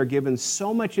reasons we are given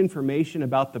so much information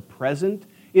about the present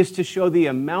is to show the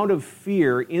amount of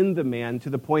fear in the man to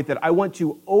the point that I want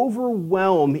to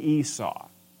overwhelm Esau,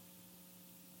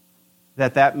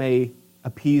 that may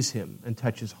appease him and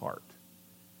touch his heart.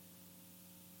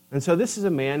 And so this is a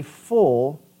man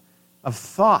full of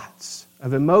thoughts,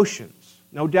 of emotions,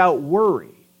 no doubt worry.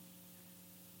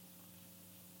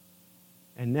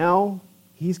 And now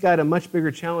he's got a much bigger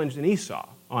challenge than Esau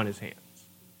on his hands.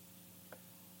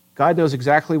 God knows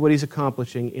exactly what he's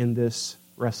accomplishing in this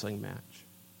wrestling match.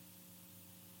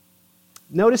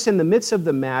 Notice in the midst of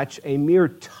the match, a mere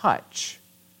touch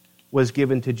was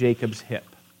given to Jacob's hip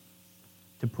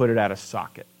to put it out of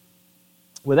socket.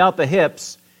 Without the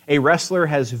hips, a wrestler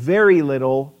has very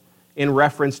little in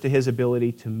reference to his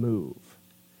ability to move.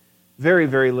 Very,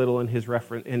 very little in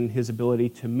his ability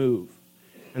to move.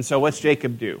 And so what's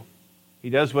Jacob do? He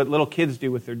does what little kids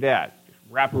do with their dad.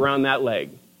 Wrap around that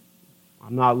leg.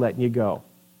 I'm not letting you go.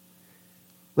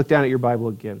 Look down at your Bible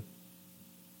again.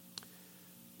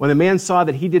 When the man saw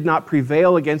that he did not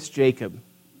prevail against Jacob,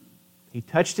 he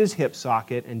touched his hip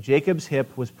socket, and Jacob's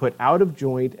hip was put out of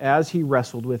joint as he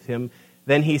wrestled with him.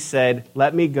 Then he said,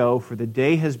 "Let me go, for the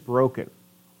day has broken."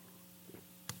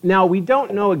 Now, we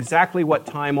don't know exactly what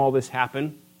time all this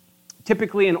happened.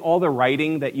 Typically, in all the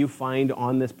writing that you find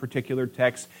on this particular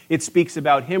text, it speaks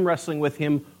about him wrestling with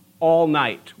him all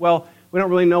night. Well, we don't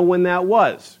really know when that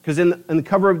was, because in the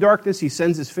cover of darkness, he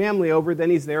sends his family over, then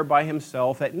he's there by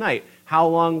himself at night. How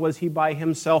long was he by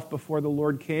himself before the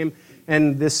Lord came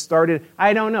and this started?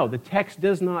 I don't know. The text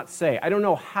does not say. I don't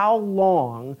know how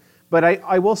long, but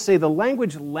I will say the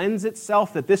language lends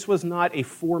itself that this was not a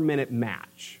 4-minute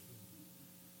match,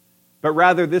 but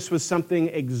rather this was something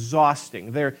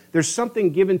exhausting. There's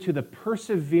something given to the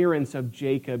perseverance of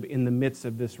Jacob in the midst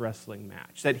of this wrestling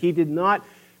match, that he did not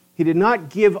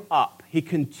give up. He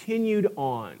continued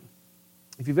on.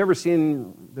 If you've ever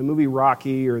seen the movie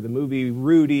Rocky or the movie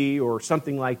Rudy or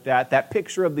something like that, that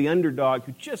picture of the underdog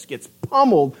who just gets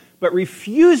pummeled but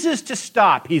refuses to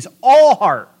stop. He's all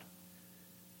heart.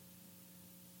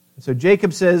 And so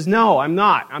Jacob says, "No, I'm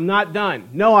not. I'm not done.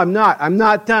 No, I'm not. I'm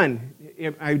not done."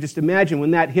 I just imagine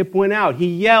when that hip went out, he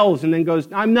yells and then goes,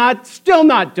 still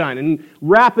not done, and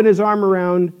wrapping his arm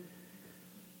around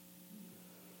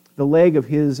the leg of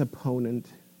his opponent.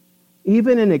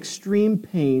 Even in extreme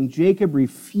pain, Jacob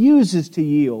refuses to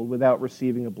yield without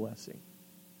receiving a blessing.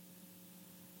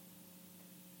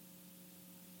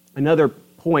 Another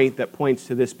point that points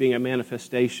to this being a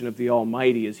manifestation of the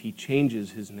Almighty is he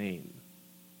changes his name.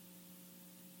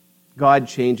 God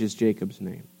changes Jacob's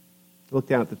name. Look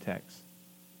down at the text.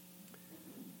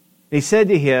 He said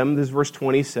to him, this is verse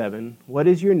 27, "What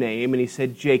is your name?" And he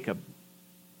said, "Jacob."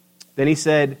 Then he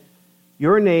said,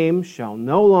 "Your name shall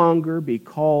no longer be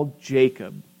called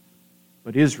Jacob,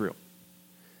 but Israel.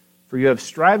 For you have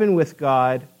striven with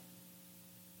God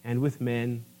and with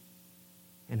men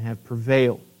and have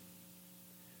prevailed."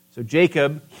 So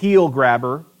Jacob, heel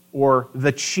grabber, or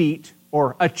the cheat,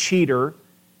 or a cheater,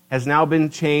 has now been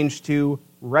changed to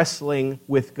wrestling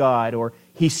with God, or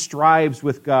he strives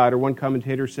with God, or one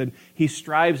commentator said he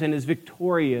strives and is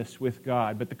victorious with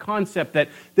God. But the concept that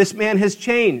this man has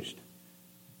changed,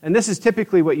 and this is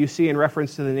typically what you see in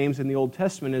reference to the names in the Old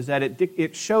Testament, is that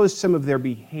it shows some of their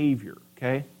behavior,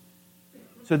 okay?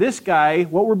 So this guy,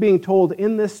 what we're being told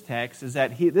in this text is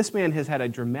that this man has had a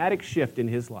dramatic shift in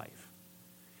his life.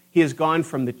 He has gone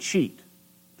from the cheat,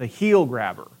 the heel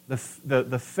grabber, the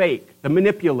fake, the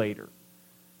manipulator,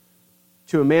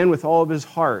 to a man with all of his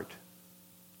heart,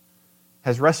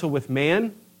 has wrestled with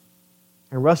man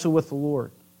and wrestled with the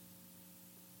Lord.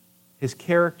 His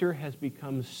character has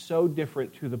become so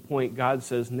different to the point God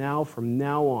says, from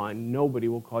now on, nobody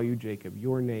will call you Jacob.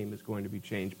 Your name is going to be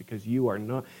changed because you are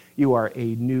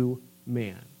a new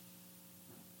man.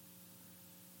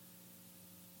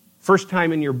 First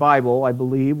time in your Bible, I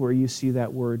believe, where you see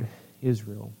that word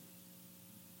Israel.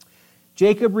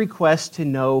 Jacob requests to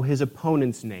know his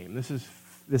opponent's name. This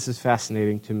is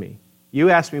fascinating to me. You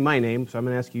asked me my name, so I'm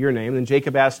going to ask you your name. Then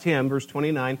Jacob asked him, verse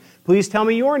 29, "Please tell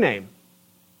me your name."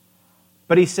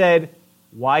 But he said,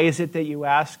 "Why is it that you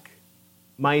ask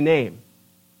my name?"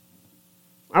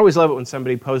 I always love it when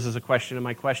somebody poses a question in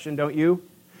my question, don't you?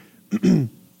 The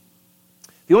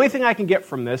only thing I can get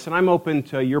from this, and I'm open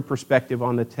to your perspective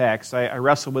on the text, I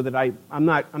wrestle with it, I'm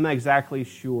not exactly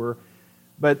sure,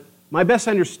 but my best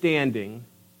understanding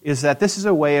is that this is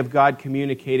a way of God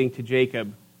communicating to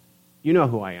Jacob, "You know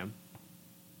who I am.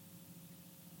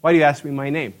 Why do you ask me my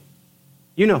name?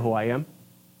 You know who I am.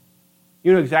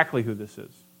 You know exactly who this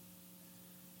is.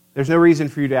 There's no reason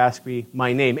for you to ask me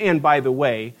my name." And by the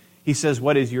way, he says,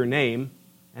 "What is your name?"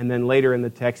 And then later in the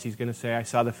text, he's going to say, "I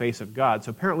saw the face of God." So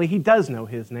apparently he does know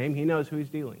his name. He knows who he's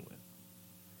dealing with.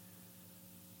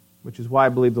 Which is why I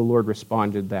believe the Lord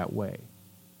responded that way.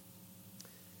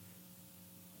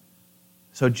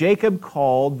 So Jacob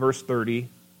called, verse 30,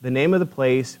 the name of the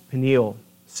place Peniel,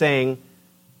 saying,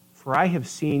 "For I have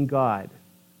seen God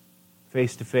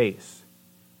face to face."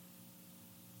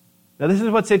 Now this is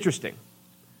what's interesting.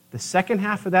 The second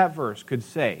half of that verse could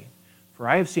say, "For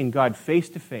I have seen God face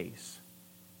to face,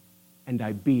 and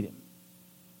I beat him."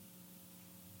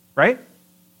 Right?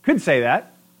 Could say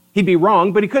that. He'd be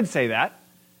wrong, but he could say that.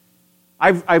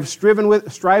 I've striven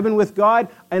with God,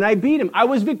 and I beat him. I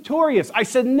was victorious. I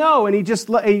said no, and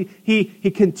he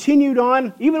continued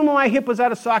on. Even when my hip was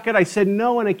out of socket, I said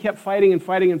no, and I kept fighting and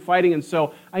fighting and fighting. And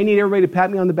so I need everybody to pat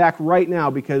me on the back right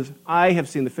now because I have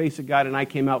seen the face of God, and I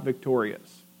came out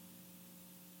victorious.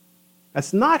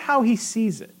 That's not how he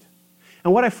sees it.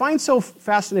 And what I find so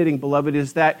fascinating, beloved,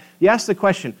 is that you ask the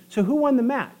question, so who won the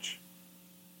match?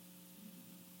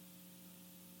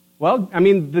 Well, I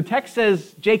mean, the text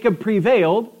says Jacob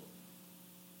prevailed,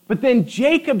 but then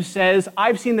Jacob says,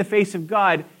 I've seen the face of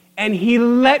God, and he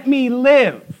let me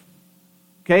live.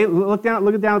 Okay, look down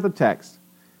at the text.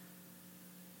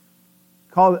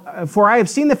 For I have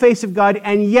seen the face of God,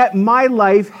 and yet my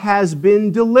life has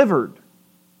been delivered.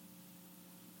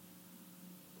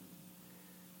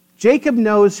 Jacob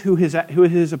knows who his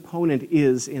opponent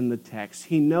is in the text.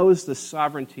 He knows the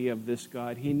sovereignty of this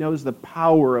God. He knows the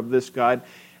power of this God.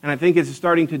 And I think it's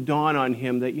starting to dawn on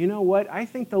him that, you know what? I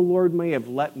think the Lord may have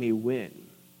let me win.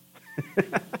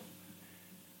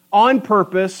 On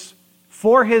purpose,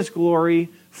 for his glory,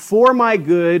 for my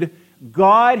good,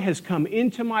 God has come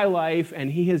into my life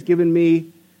and he has given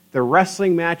me the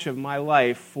wrestling match of my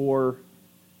life for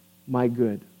my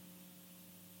good.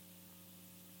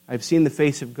 I've seen the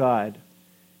face of God,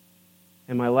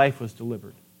 and my life was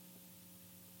delivered.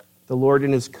 The Lord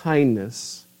in his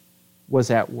kindness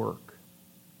was at work.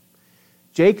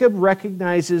 Jacob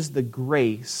recognizes the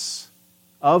grace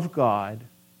of God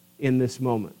in this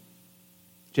moment.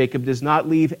 Jacob does not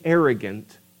leave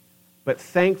arrogant, but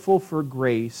thankful for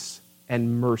grace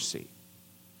and mercy.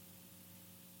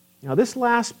 Now, this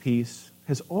last piece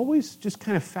has always just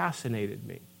kind of fascinated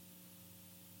me.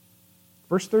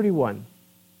 Verse 31.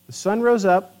 The sun rose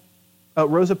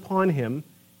upon him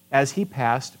as he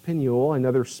passed Peniel,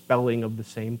 another spelling of the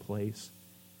same place,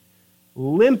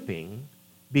 limping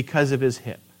because of his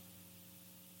hip.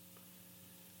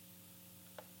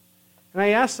 And I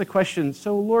asked the question,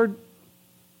 so Lord,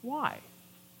 why?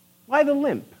 Why the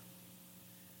limp?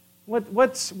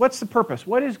 What's the purpose?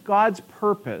 What is God's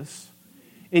purpose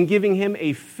in giving him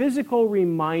a physical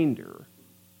reminder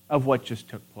of what just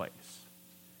took place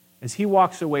as he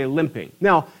walks away limping?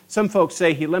 Now, some folks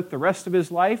say he limped the rest of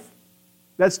his life.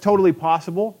 That's totally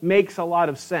possible. Makes a lot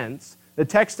of sense. The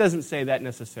text doesn't say that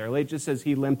necessarily. It just says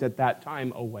he limped at that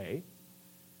time away.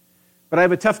 But I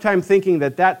have a tough time thinking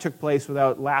that took place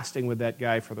without lasting with that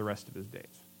guy for the rest of his days.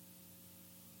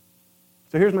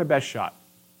 So here's my best shot.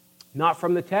 Not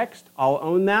from the text, I'll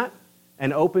own that,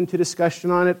 and open to discussion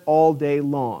on it all day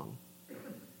long.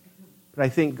 But I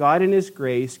think God in his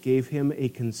grace gave him a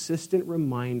consistent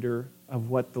reminder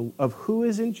of who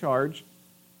is in charge,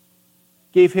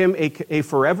 gave him a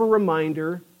forever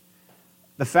reminder,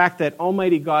 the fact that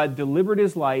Almighty God delivered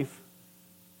his life,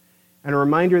 and a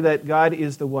reminder that God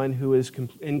is the one who is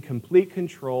in complete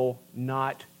control,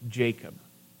 not Jacob.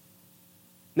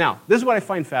 Now, this is what I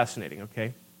find fascinating,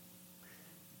 okay?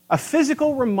 A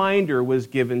physical reminder was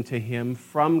given to him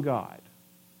from God.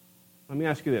 Let me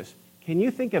ask you this. Can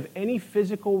you think of any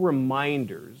physical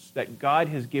reminders that God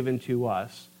has given to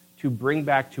us to bring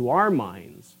back to our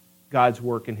minds God's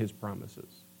work and his promises?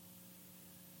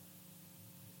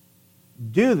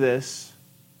 Do this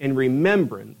in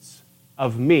remembrance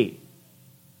of me.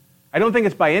 I don't think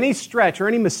it's by any stretch or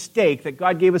any mistake that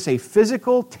God gave us a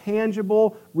physical,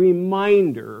 tangible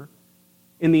reminder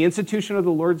in the institution of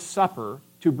the Lord's Supper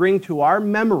to bring to our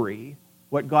memory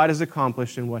what God has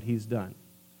accomplished and what he's done.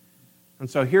 And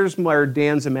so here's where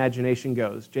Dan's imagination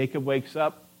goes. Jacob wakes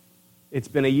up. It's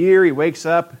been a year. He wakes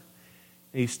up, and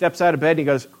he steps out of bed, and he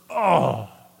goes, oh,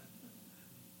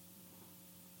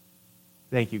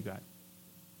 thank you, God.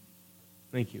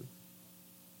 Thank you.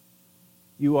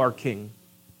 You are king.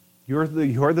 You're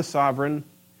the sovereign.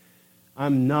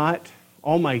 I'm not.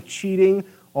 All my cheating,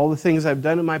 all the things I've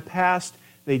done in my past,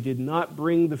 they did not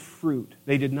bring the fruit.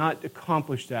 They did not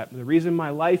accomplish that. And the reason my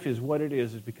life is what it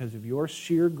is because of your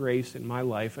sheer grace in my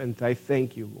life, and I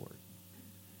thank you, Lord.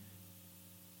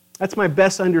 That's my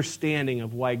best understanding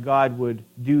of why God would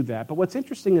do that. But what's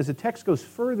interesting is the text goes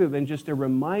further than just a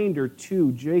reminder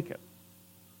to Jacob.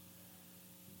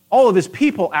 All of his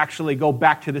people actually go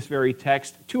back to this very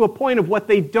text to a point of what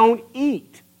they don't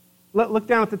eat. Look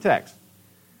down at the text.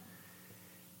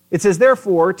 It says,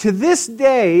 therefore, to this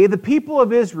day, the people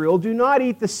of Israel do not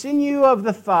eat the sinew of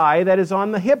the thigh that is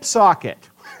on the hip socket.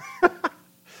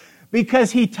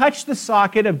 Because he touched the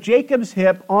socket of Jacob's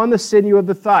hip on the sinew of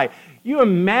the thigh. You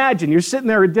imagine, you're sitting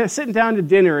down to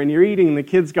dinner and you're eating and the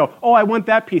kids go, oh, I want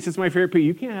that piece. It's my favorite piece.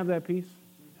 You can't have that piece.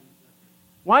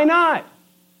 Why not?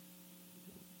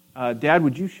 Dad,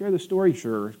 would you share the story?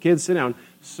 Sure. Kids, sit down.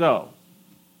 So,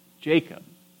 Jacob,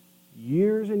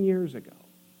 years and years ago,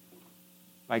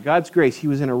 by God's grace, he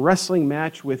was in a wrestling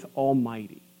match with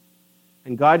Almighty.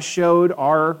 And God showed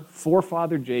our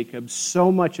forefather Jacob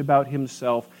so much about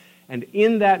himself. And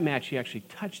in that match, he actually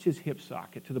touched his hip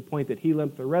socket to the point that he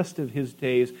limped the rest of his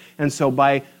days. And so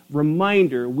by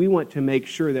reminder, we want to make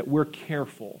sure that we're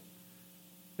careful,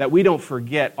 that we don't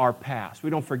forget our past. We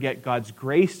don't forget God's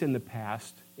grace in the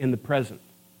past, in the present.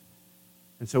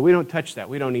 And so we don't touch that.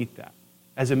 We don't eat that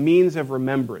as a means of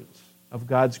remembrance of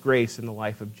God's grace in the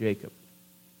life of Jacob.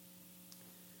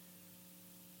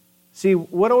 See,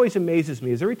 what always amazes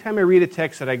me is every time I read a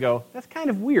text that I go, that's kind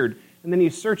of weird, and then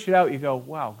you search it out, you go,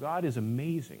 wow, God is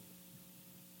amazing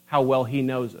how well he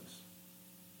knows us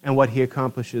and what he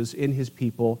accomplishes in his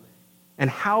people and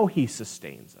how he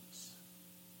sustains us.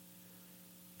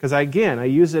 Because again, I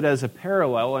use it as a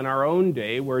parallel in our own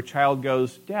day where a child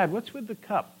goes, Dad, what's with the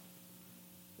cup?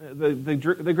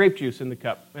 The grape juice in the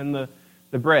cup and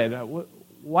the bread.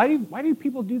 Why do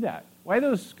people do that? Why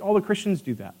do all the Christians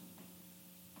do that?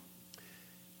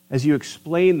 As you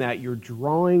explain that, you're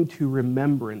drawing to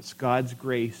remembrance God's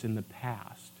grace in the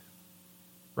past,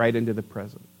 right into the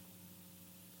present.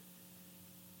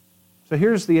 So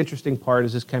here's the interesting part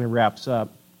as this kind of wraps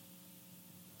up.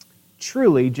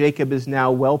 Truly, Jacob is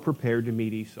now well prepared to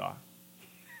meet Esau.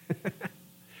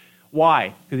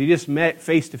 Why? Because he just met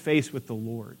face to face with the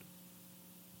Lord.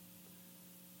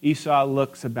 Esau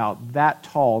looks about that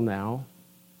tall now,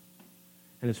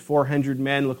 and his 400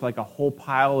 men look like a whole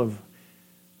pile of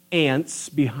ants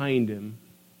behind him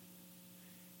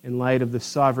in light of the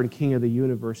sovereign king of the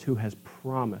universe who has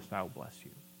promised, I'll bless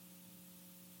you.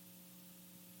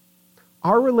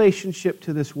 Our relationship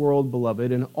to this world,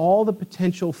 beloved, and all the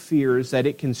potential fears that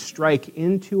it can strike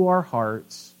into our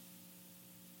hearts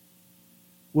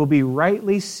will be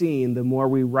rightly seen the more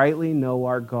we rightly know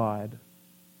our God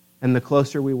and the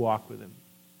closer we walk with him.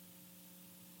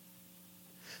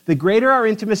 The greater our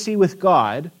intimacy with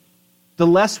God, the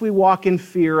less we walk in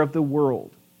fear of the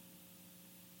world.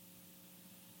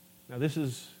 Now, this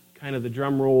is kind of the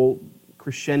drum roll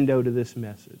crescendo to this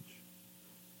message.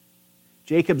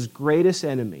 Jacob's greatest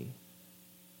enemy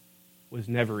was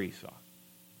never Esau.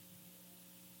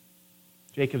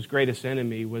 Jacob's greatest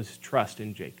enemy was trust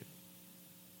in Jacob.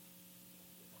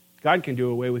 God can do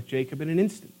away with Jacob in an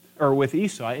instant, or with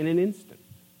Esau in an instant.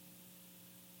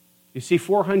 You see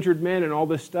 400 men and all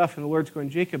this stuff, and the Lord's going,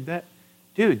 Jacob, that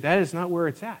is not where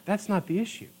it's at. That's not the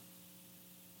issue.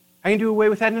 I can do away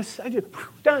with that in a second.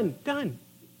 Done.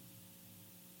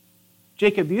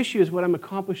 Jacob, the issue is what I'm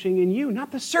accomplishing in you,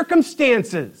 not the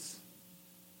circumstances.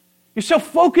 You're so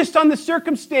focused on the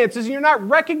circumstances, and you're not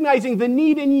recognizing the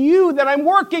need in you that I'm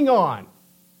working on.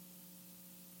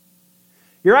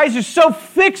 Your eyes are so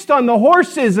fixed on the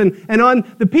horses and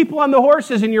on the people on the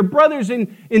horses and your brothers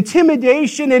in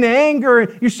intimidation and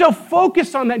anger. You're so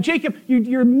focused on that. Jacob,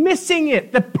 you're missing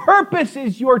it. The purpose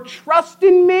is your trust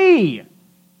in me.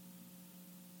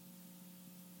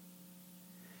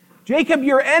 Jacob,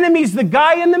 your enemy's the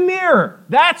guy in the mirror.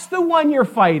 That's the one you're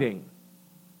fighting.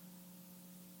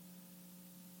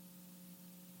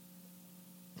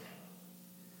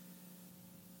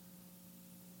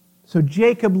 So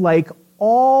Jacob, like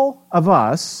all of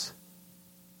us,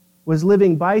 was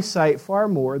living by sight far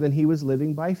more than he was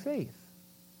living by faith.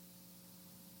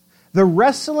 The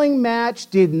wrestling match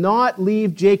did not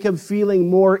leave Jacob feeling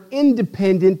more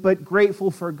independent but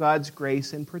grateful for God's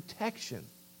grace and protection.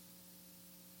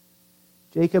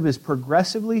 Jacob is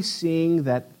progressively seeing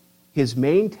that his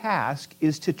main task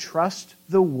is to trust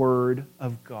the Word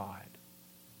of God.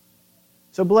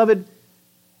 So, beloved,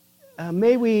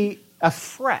 may we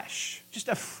just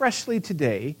freshly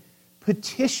today,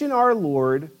 petition our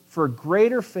Lord for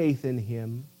greater faith in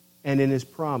him and in his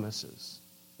promises,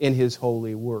 in his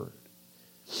holy word.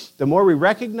 The more we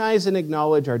recognize and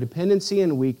acknowledge our dependency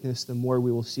and weakness, the more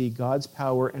we will see God's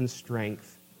power and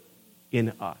strength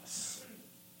in us.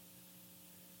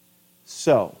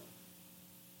 So,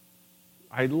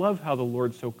 I love how the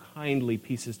Lord so kindly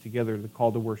pieces together the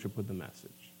call to worship with the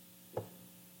message.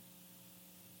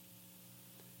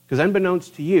 Because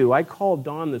unbeknownst to you, I called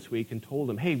Don this week and told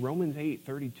him, hey, Romans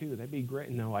 8:32, that'd be great.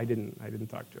 No, I didn't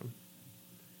talk to him.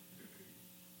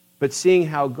 But seeing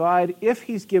how God, if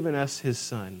he's given us his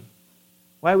Son,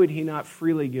 why would he not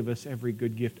freely give us every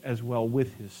good gift as well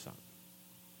with his Son?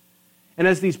 And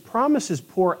as these promises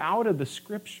pour out of the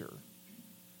Scripture,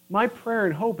 my prayer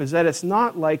and hope is that it's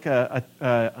not like a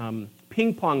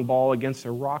ping pong ball against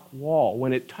a rock wall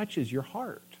when it touches your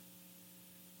heart.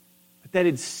 That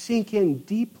it'd sink in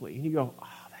deeply. And you go,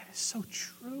 oh, that is so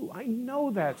true. I know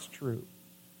that's true.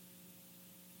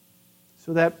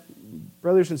 So that,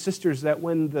 brothers and sisters, that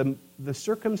when the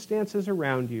circumstances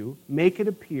around you make it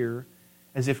appear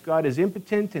as if God is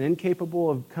impotent and incapable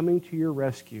of coming to your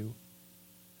rescue,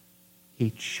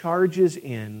 he charges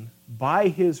in by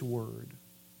his word,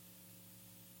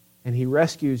 and he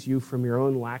rescues you from your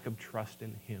own lack of trust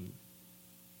in him.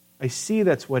 I see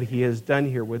that's what he has done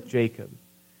here with Jacob.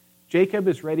 Jacob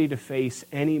is ready to face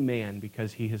any man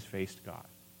because he has faced God.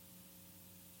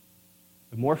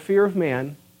 The more fear of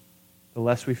man, the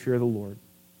less we fear the Lord.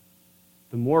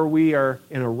 The more we are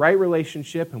in a right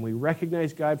relationship and we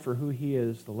recognize God for who he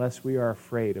is, the less we are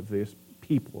afraid of these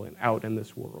people and out in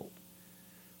this world.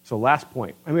 So last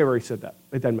point. I may have already said that.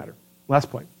 It doesn't matter.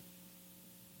 Last point.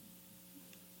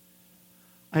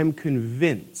 I am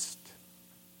convinced,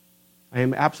 I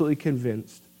am absolutely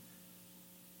convinced,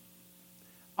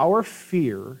 our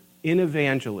fear in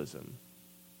evangelism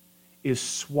is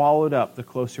swallowed up the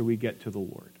closer we get to the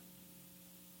Lord.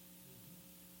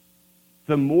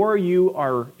 The more you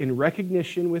are in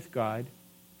recognition with God,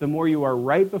 the more you are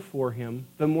right before him,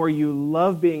 the more you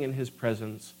love being in his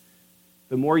presence,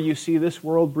 the more you see this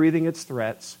world breathing its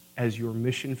threats as your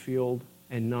mission field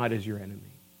and not as your enemy.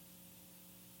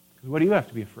 Because what do you have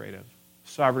to be afraid of?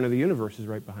 The sovereign of the universe is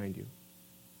right behind you.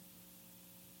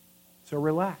 So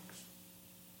relax.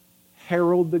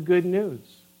 Herald the good news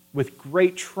with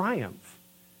great triumph.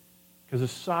 Because the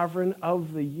sovereign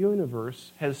of the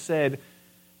universe has said,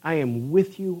 I am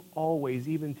with you always,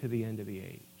 even to the end of the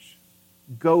age.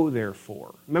 Go,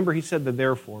 therefore. Remember, he said the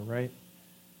therefore, right?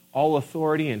 All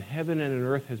authority in heaven and on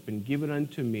earth has been given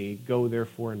unto me. Go,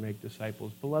 therefore, and make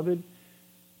disciples. Beloved,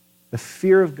 the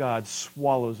fear of God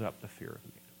swallows up the fear of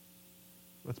man.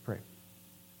 Let's pray.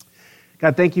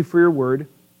 God, thank you for your word.